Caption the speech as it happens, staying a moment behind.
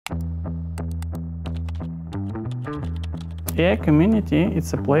AI community,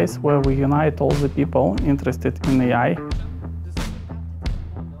 it's a place where we unite all the people interested in AI.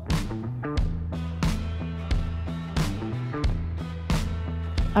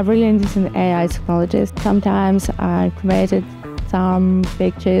 I really interested in AI technologies. Sometimes I created some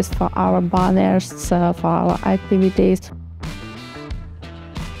pictures for our banners, for our activities.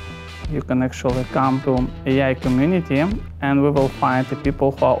 You can actually come to AI community and we will find the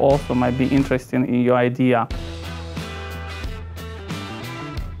people who are also might be interested in your idea.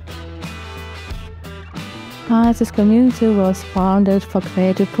 This community was founded for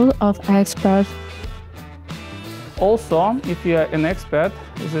creating a pool of experts. Also, if you are an expert,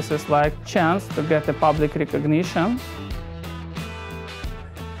 this is like chance to get a public recognition.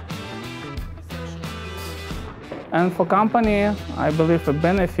 And for company, I believe a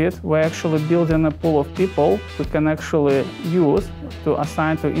benefit, we're actually building a pool of people we can actually use to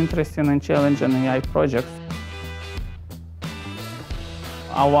assign to interesting and challenging AI projects.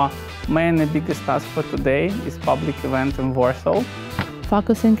 Our main and biggest task for today is public event in Warsaw.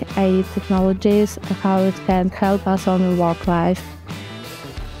 Focusing AI technologies and how it can help us on work life.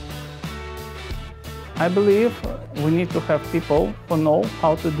 I believe we need to have people who know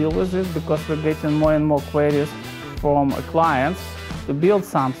how to deal with this because we're getting more and more queries from clients to build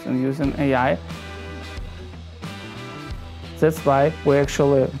something using AI. That's why we're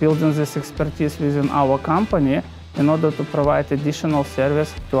actually building this expertise within our company in order to provide additional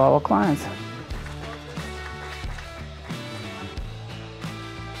service to our clients.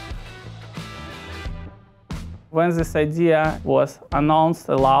 When this idea was announced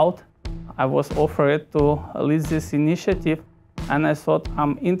aloud, I was offered to lead this initiative, and I thought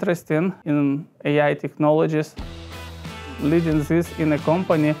I'm interested in AI technologies. Leading this in a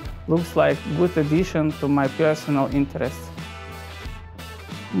company looks like a good addition to my personal interests.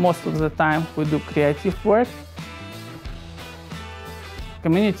 Most of the time we do creative work.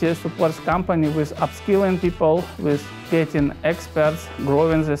 Community supports company with upskilling people, with getting experts,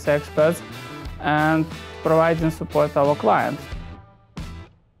 growing these experts, and providing support to our clients.